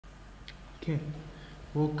Okay,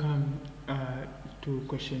 welcome to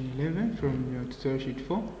question 11 from your tutorial sheet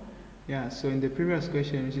 4. Yeah, so in the previous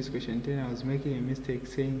question, which is question 10, I was making a mistake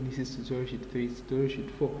saying this is tutorial sheet 3, it's tutorial sheet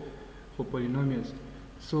 4 for polynomials.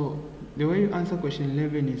 So the way you answer question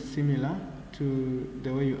 11 is similar to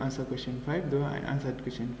the way you answer question 5. The way I answered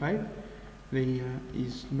question 5, there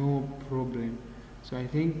is no problem. So I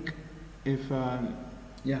think if, let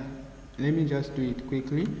me just do it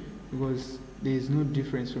quickly because there is no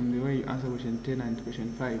difference from the way you answer question 10 and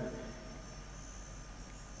question 5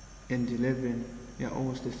 and 11. They are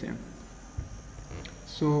almost the same.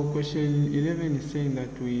 So question 11 is saying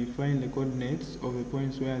that we find the coordinates of the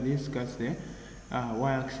points where this cuts the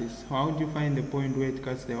y-axis. How do you find the point where it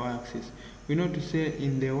cuts the y-axis? We know to say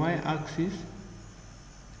in the y-axis,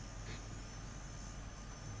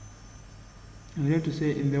 we know to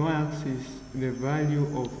say in the y-axis the value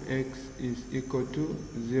of x is equal to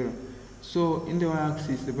 0. So in the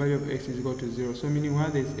y-axis the value of x is equal to 0. So meaning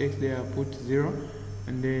where there is x there, put 0,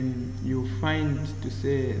 and then you find to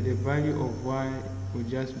say the value of y will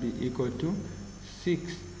just be equal to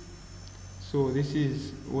 6. So this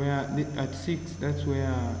is where at 6, that's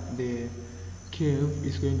where the curve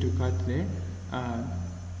is going to cut the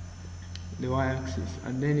y-axis,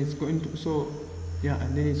 and then it's going to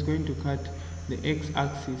and then it's going to cut the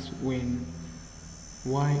x-axis when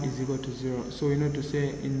y is equal to 0. So we know to say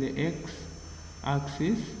in the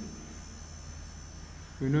x-axis,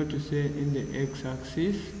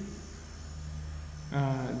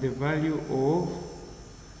 the value of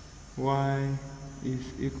y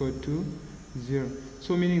is equal to 0.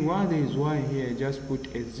 So meaning while there is y here, just put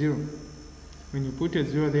a 0. When you put a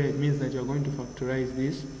 0 there, it means that you are going to factorize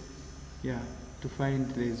this, to find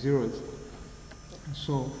the zeros.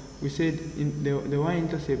 So we said in the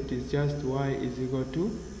y-intercept is just y is equal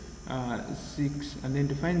to 6, and then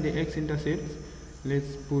to find the x-intercept,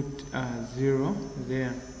 let's put 0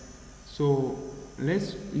 there. So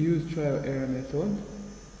let's use trial error method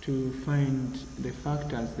to find the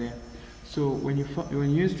factors there. So when you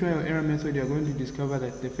use trial error method, you are going to discover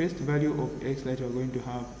that the first value of x that you are going to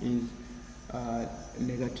have is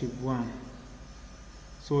 -1.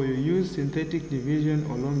 So you use synthetic division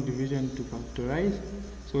or long division to factorize.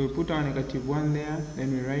 So we put our -1 there,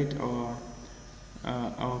 then we write our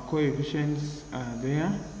coefficients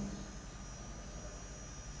there.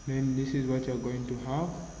 Then this is what you're going to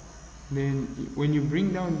have. Then when you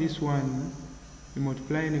bring down this one, you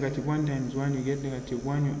multiply -1 times 1, you get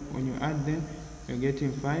 -1. When you add them, you're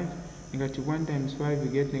getting 5. -1 times 5,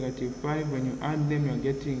 you get -5. When you add them, you're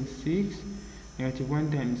getting 6.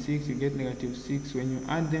 -1 times 6, you get -6. When you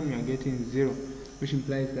add them, you're getting 0, which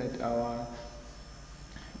implies that our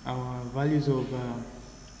values of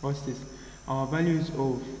our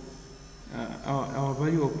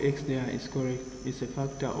value of x there is correct. It's a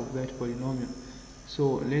factor of that polynomial.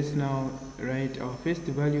 So let's now write our first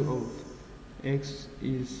value of x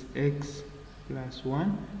is x plus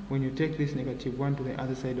 1. When you take this -1 to the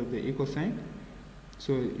other side of the equal sign,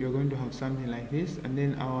 so you're going to have something like this, and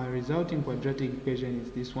then our resulting quadratic equation is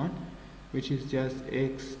this one, which is just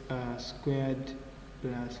x squared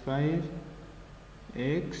plus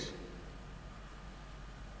 5x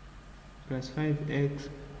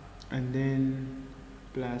and then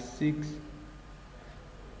plus 6.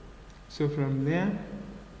 So from there,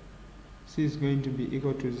 c is going to be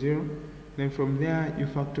equal to 0. Then from there you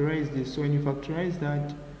factorize this. So when you factorize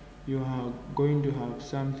that, you are going to have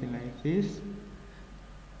something like this.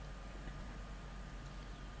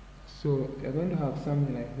 So you're going to have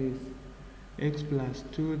something like this, x plus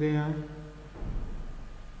 2 there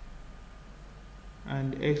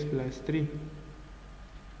and x plus 3.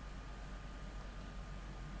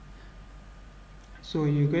 So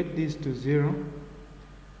you get this to 0,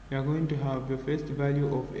 you are going to have the first value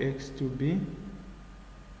of x to be,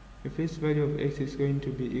 the first value of x is going to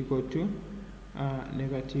be equal to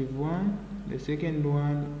 -1. The second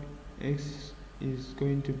one, x is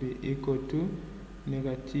going to be equal to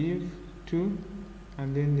 -2,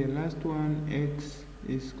 and then the last one, x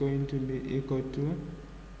is going to be equal to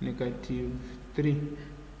 -3.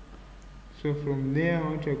 So from there,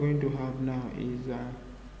 what you're going to have now is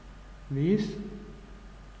this.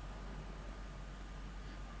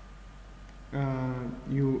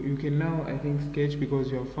 You can now, I think, sketch,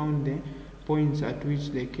 because you have found the points at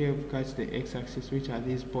which the curve cuts the x-axis, which are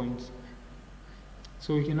these points.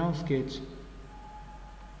 So we can now sketch.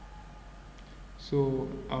 So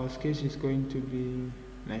our sketch is going to be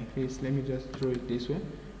like this. Let me just draw it this way,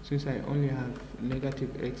 since I only have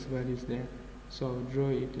negative x values there. So I'll draw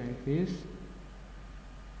it like this.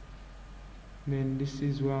 Then this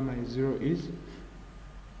is where my 0 is.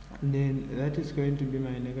 and then that is going to be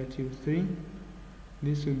my negative 3.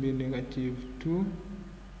 This will be negative 2,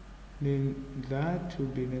 then that will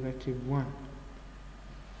be negative 1.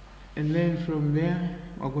 And then from there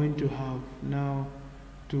we're going to have now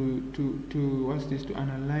to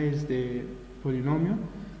analyze the polynomial.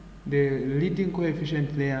 The leading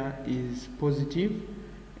coefficient there is positive,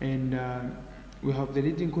 and we have the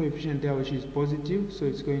leading coefficient there which is positive, so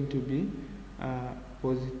it's going to be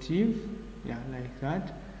positive, yeah, like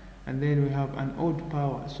that. And then we have an odd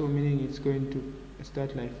power, so meaning it's going to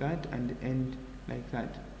start like that and end like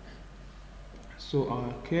that. So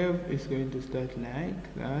our curve is going to start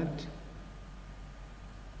like that.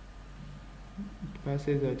 It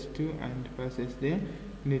passes at 2 and passes there,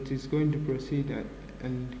 and it is going to proceed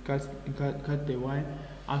and cut the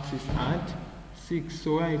y-axis at 6.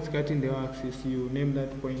 So where it's cutting the y-axis, you name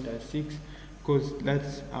that point as 6 because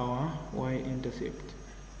that's our y-intercept.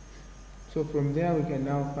 So from there we can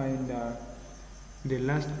now find the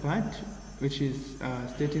last part, which is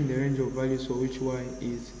stating the range of values for which y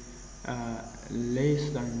is less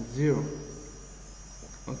than 0.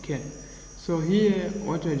 Okay, so here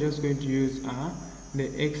what we're just going to use are the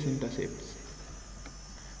x-intercepts.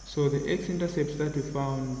 So the x-intercepts that we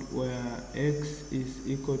found were x is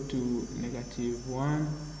equal to negative 1,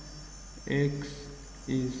 x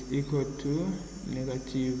is equal to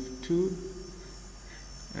negative 2,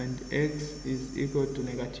 and x is equal to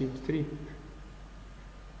negative 3.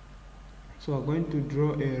 So we're going to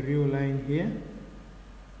draw a real line here,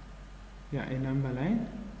 yeah, a number line.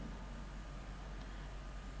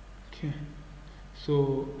 Okay,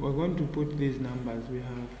 so we're going to put these numbers. We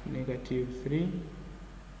have negative 3,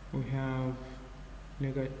 we have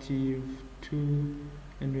negative 2,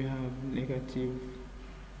 and we have negative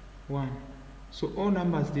 1. So all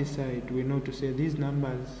numbers this side, we know to say these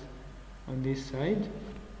numbers on this side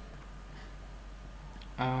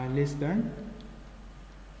are less than,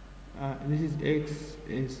 this is x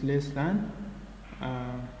is less than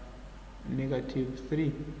negative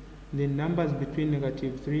 3. The numbers between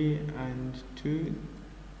negative 3 and 2,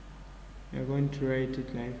 you're going to write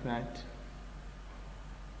it like that.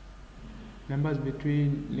 Numbers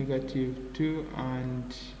between negative 2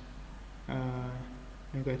 and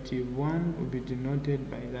negative 1 will be denoted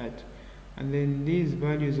by that. And then these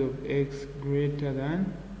values of x greater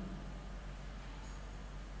than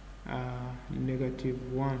negative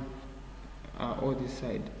 1 or this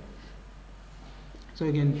side. So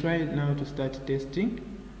you can try it now to start testing.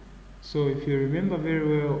 So if you remember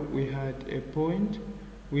very well, we had a point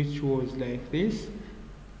which was like this.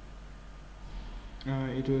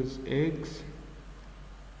 It was x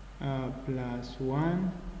plus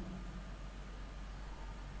 1,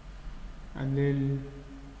 and then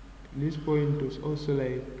this point was also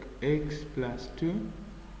like x plus 2.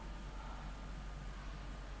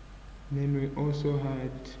 Then we also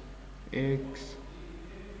had x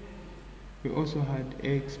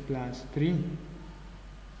plus 3,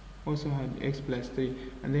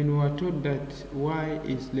 and then we were told that y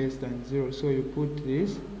is less than 0, so you put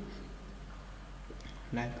this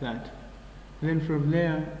like that. And then from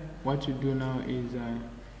there what you do now is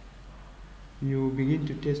you begin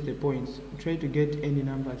to test the points. Try to get any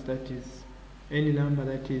number that is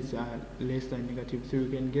less than negative 3. You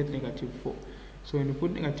can get negative 4. So when you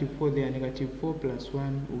put negative 4 there, negative 4 plus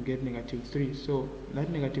 1 will get negative 3. So that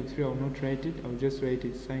negative 3, I will not write it, I will just write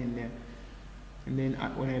its sign there. And then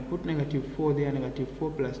when I put negative 4 there, negative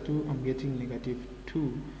 4 plus 2, I'm getting negative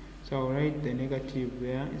 2. So I'll write the negative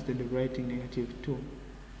there instead of writing negative 2.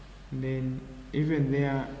 And then even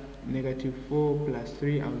there, negative 4 plus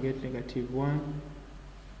 3, I'll get negative 1.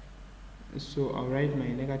 So I'll write my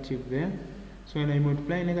negative there. So when I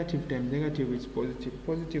multiply negative times negative, it's positive.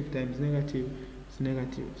 Positive times negative is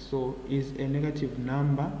negative. So is a negative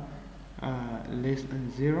number less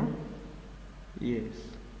than 0? Yes.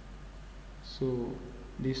 So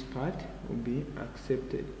this part will be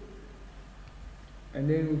accepted. And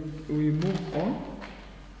then we move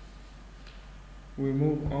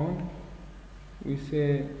on. We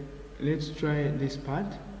say, let's try this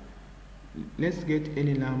part. Let's get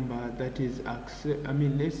any number that is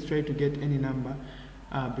let's try to get any number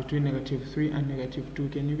between negative 3 and negative 2.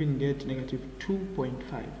 Can even get negative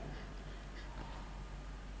 2.5.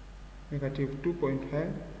 Negative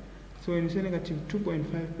 2.5. So when you say negative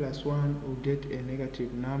 2.5 plus 1, we'll get a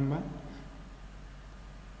negative number.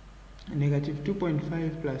 Negative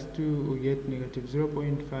 2.5 plus 2 will get negative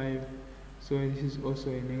 0.5. So this is also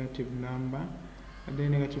a negative number. And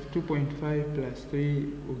then negative 2.5 plus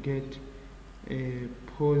 3 will get a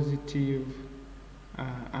positive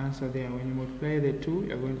answer there. When you multiply the 2,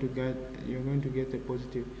 you're going to get the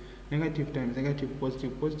positive. Negative times negative,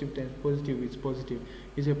 positive. Positive times positive is positive.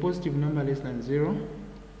 Is a positive number less than 0?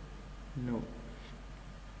 No.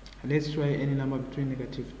 Let's try any number between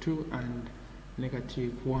negative 2 and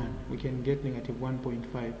negative 1. We can get negative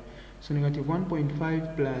 1.5. So negative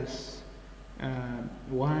 1.5 plus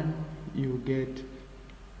 1, you get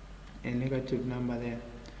a negative number there.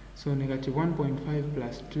 So negative 1.5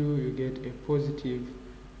 plus 2, you get a positive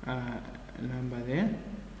number there.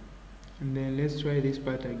 And then let's try this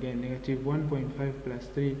part again. Negative 1.5 plus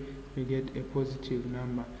 3, you get a positive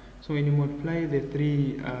number. So when you multiply the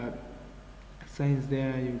 3 signs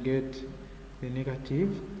there, you get the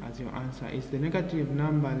negative as your answer. Is the negative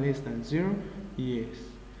number less than 0? Yes.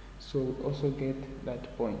 So also get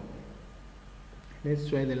that point. Let's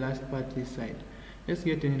try the last part this side. Let's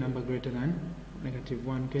get any number greater than negative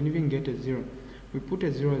 1. Can even get a 0. We put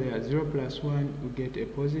a 0 there. 0 plus 1, we get a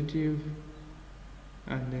positive.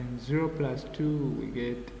 And then 0 plus 2, we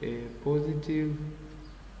get a positive.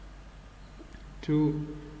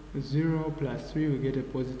 0 plus 3, we get a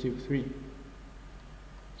positive 3.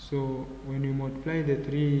 So when you multiply the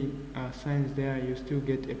 3 signs there, you still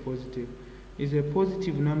get a positive. Is a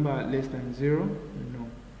positive number less than 0? No.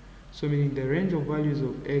 So meaning the range of values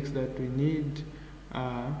of x that we need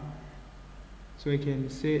are, so we can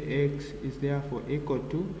say x is therefore equal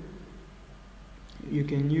to, you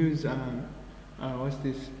can use what's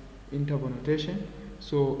this, interval notation.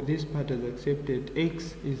 So this part is accepted.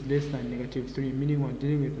 X is less than negative 3, meaning we're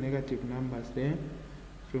dealing with negative numbers there,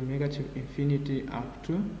 from negative infinity up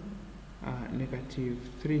to negative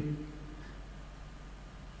 3.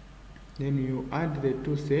 Then you add the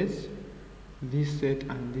two sets, this set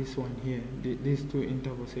and this one here, these two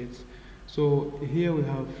interval sets. So here we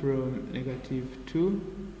have from negative 2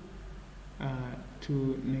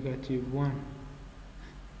 to negative 1.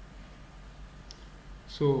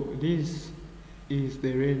 So this is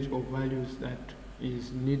the range of values that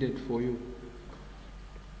is needed for you.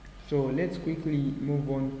 So let's quickly move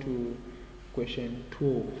on to question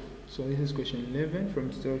 12. So this is question 11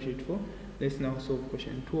 from tutorial sheet 4. Let's now solve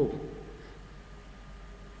question 12.